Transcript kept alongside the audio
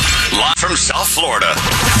Live from South Florida,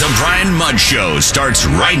 the Brian Mudd Show starts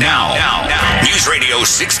right now. News Radio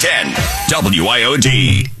 610,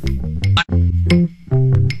 WIOD.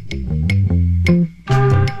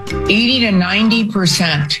 80 to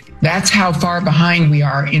 90%. That's how far behind we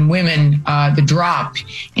are in women, the drop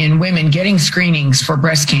in women getting screenings for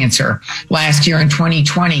breast cancer last year in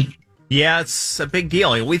 2020. Yeah, it's a big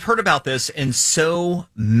deal. We've heard about this in so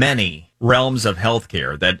many realms of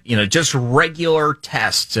healthcare that, just regular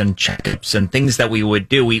tests and checkups and things that we would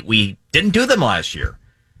do. We didn't do them last year.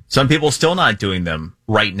 Some people still not doing them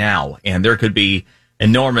right now, and there could be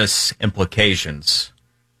enormous implications.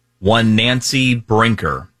 One Nancy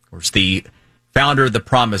Brinker, of course, the founder of the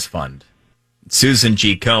Promise Fund, Susan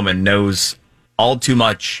G. Komen, knows all too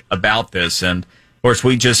much about this. And, of course,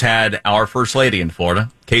 we just had our First Lady in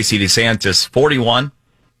Florida, Casey DeSantis, 41,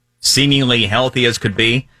 seemingly healthy as could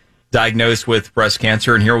be, diagnosed with breast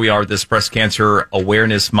cancer. And here we are, this Breast Cancer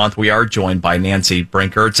Awareness Month. We are joined by Nancy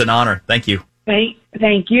Brinker. It's an honor. Thank you. Thank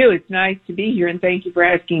you. It's nice to be here, and thank you for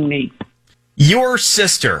asking me. Your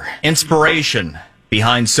sister, inspiration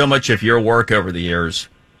behind so much of your work over the years,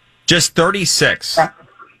 just 36.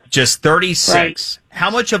 Just 36. Right. How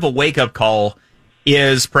much of a wake-up call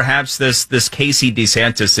is perhaps this Casey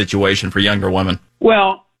DeSantis situation for younger women?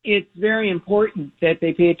 Well, it's very important that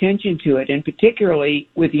they pay attention to it, and particularly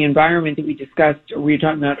with the environment that we discussed, or we were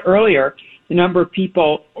talking about earlier, the number of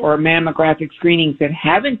people or mammographic screenings that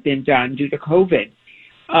haven't been done due to COVID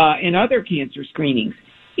and other cancer screenings.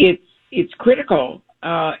 It's critical,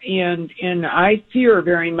 and I fear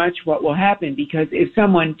very much what will happen, because if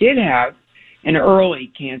someone did have an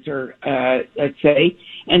early cancer, let's say,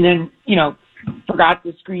 and then, forgot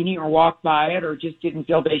the screening or walked by it or just didn't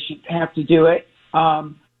feel they should have to do it,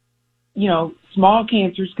 small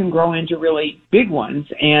cancers can grow into really big ones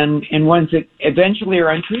and ones that eventually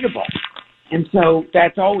are untreatable. And so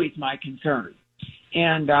that's always my concern.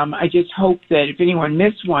 And I just hope that if anyone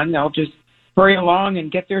missed one, they'll just hurry along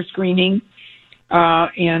and get their screening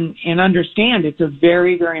and understand it's a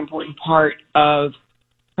very, very important part of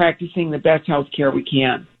practicing the best health care we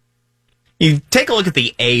can. You take a look at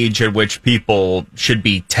the age at which people should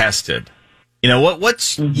be tested.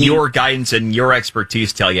 What's your guidance and your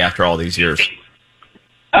expertise tell you after all these years?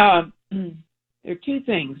 There are two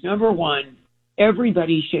things. Number one,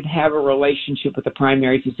 everybody should have a relationship with a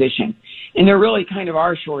primary physician. And there really kind of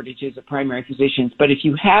are shortages of primary physicians. But if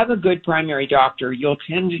you have a good primary doctor, you'll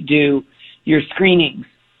tend to do your screenings,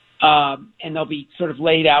 and they'll be sort of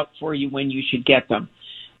laid out for you when you should get them.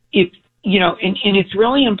 And it's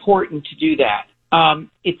really important to do that.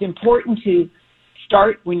 It's important to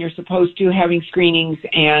start when you're supposed to, having screenings,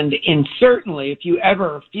 and certainly if you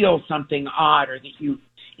ever feel something odd, or that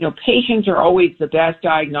patients are always the best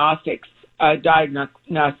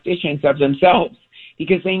diagnosticians of themselves,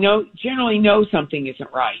 because they generally know something isn't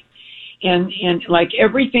right. And like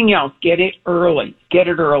everything else, get it early.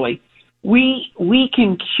 We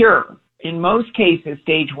can cure, in most cases,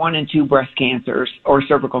 stage 1 and 2 breast cancers or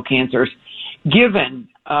cervical cancers, given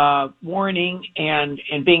warning and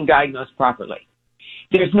being diagnosed properly.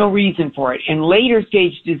 There's no reason for it. And later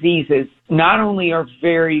stage diseases not only are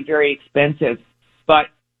very, very expensive, but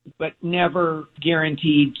never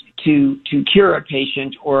guaranteed to cure a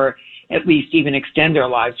patient, or at least even extend their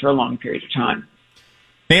lives for a long period of time.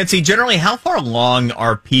 Nancy, generally, how far along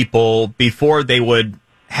are people before they would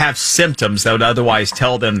have symptoms that would otherwise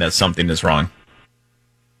tell them that something is wrong?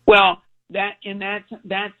 Well, that's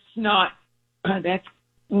not a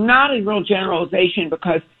real generalization,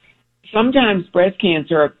 because sometimes breast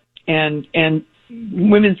cancer and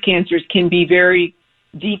women's cancers can be very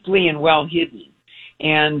deeply and well hidden.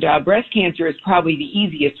 And breast cancer is probably the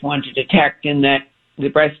easiest one to detect, in that the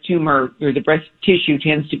breast tumor or the breast tissue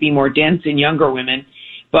tends to be more dense in younger women.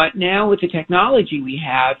 But now with the technology we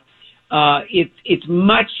have, it's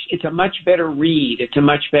a much better read. It's a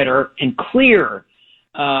much better and clear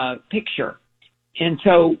picture. And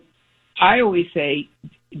so I always say,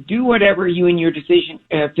 do whatever you and your physician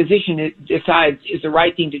decides is the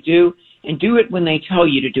right thing to do, and do it when they tell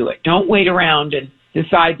you to do it. Don't wait around and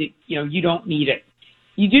decide that you don't need it.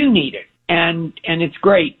 You do need it, and it's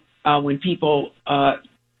great when people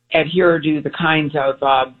adhere to the kinds of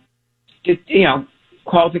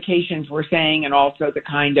qualifications we're saying, and also the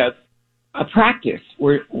kind of practice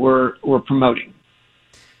we're promoting.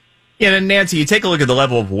 Yeah, and Nancy, you take a look at the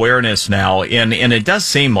level of awareness now, and it does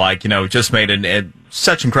seem like just made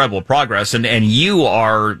such incredible progress, and you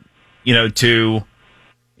are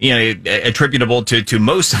attributable to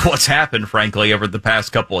most of what's happened, frankly, over the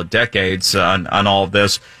past couple of decades on all of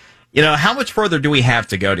this. How much further do we have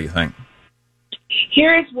to go, do you think?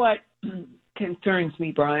 Here's what concerns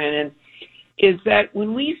me, Brian, is that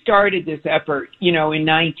when we started this effort, in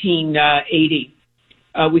 1980,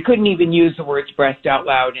 we couldn't even use the words breast out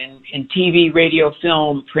loud in TV, radio,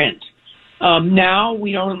 film, print. Now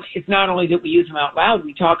we don't. It's not only that we use them out loud;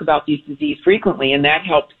 we talk about these diseases frequently, and that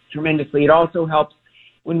helps tremendously. It also helps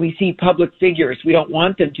when we see public figures. We don't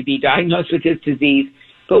want them to be diagnosed with this disease,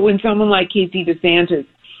 but when someone like Casey DeSantis,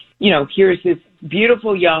 here's this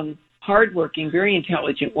beautiful, young, hardworking, very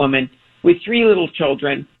intelligent woman with 3 little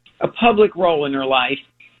children, a public role in her life,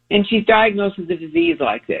 and she's diagnosed with a disease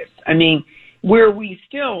like this. I mean, where we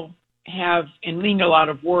still have and need a lot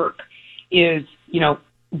of work is,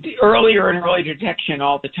 the earlier and early detection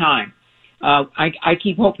all the time. I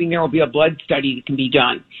keep hoping there will be a blood study that can be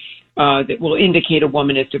done that will indicate a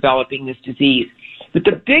woman is developing this disease. But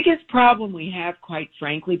the biggest problem we have, quite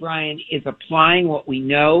frankly, Brian, is applying what we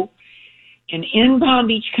know. And in Palm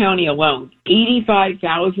Beach County alone,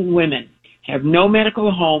 85,000 women have no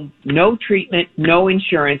medical home, no treatment, no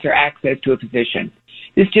insurance, or access to a physician.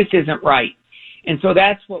 This just isn't right. And so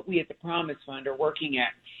that's what we at the Promise Fund are working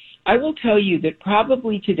at. I will tell you that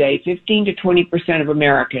probably today, 15 to 20% of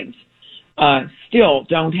Americans still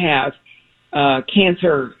don't have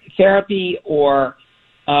cancer therapy or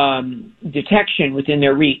detection within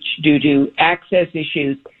their reach due to access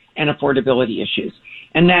issues and affordability issues.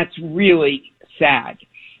 And that's really sad.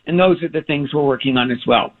 And those are the things we're working on as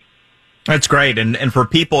well. That's great. And for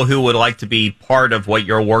people who would like to be part of what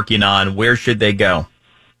you're working on, where should they go?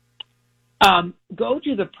 Go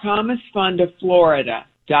to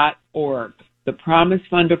thepromisefundoflorida.org,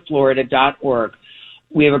 thepromisefundoflorida.org.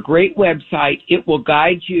 We have a great website. It will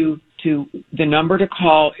guide you to the number to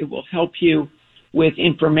call. It will help you with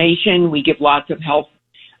information. We give lots of health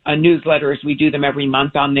newsletters. We do them every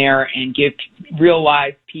month on there and give real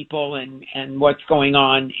live people and what's going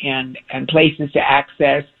on and places to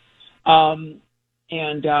access.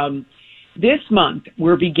 This month,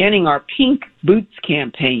 we're beginning our Pink Boots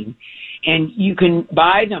campaign. And you can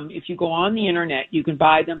buy them, if you go on the internet, you can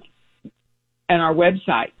buy them on our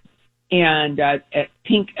website and at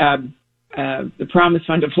the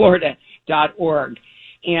promisefundoflorida.org.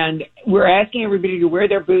 And we're asking everybody to wear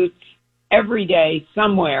their boots every day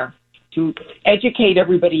somewhere to educate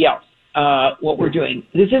everybody else what we're doing.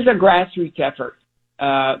 This is a grassroots effort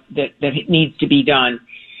that needs to be done.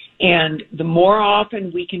 And the more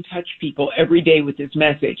often we can touch people every day with this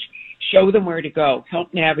message, show them where to go,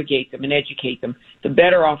 help navigate them and educate them, the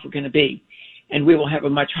better off we're going to be. And we will have a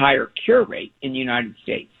much higher cure rate in the United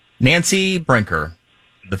States. Nancy Brinker,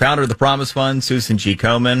 the founder of the Promise Fund, Susan G.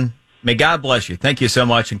 Komen. May God bless you. Thank you so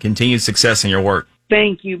much and continued success in your work.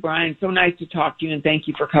 Thank you, Brian. So nice to talk to you, and thank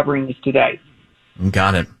you for covering this today.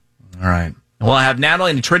 Got it. All right. Well, I have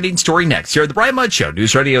Natalie and a trending story next here at the Brian Mudd Show,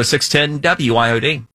 News Radio 610 WIOD.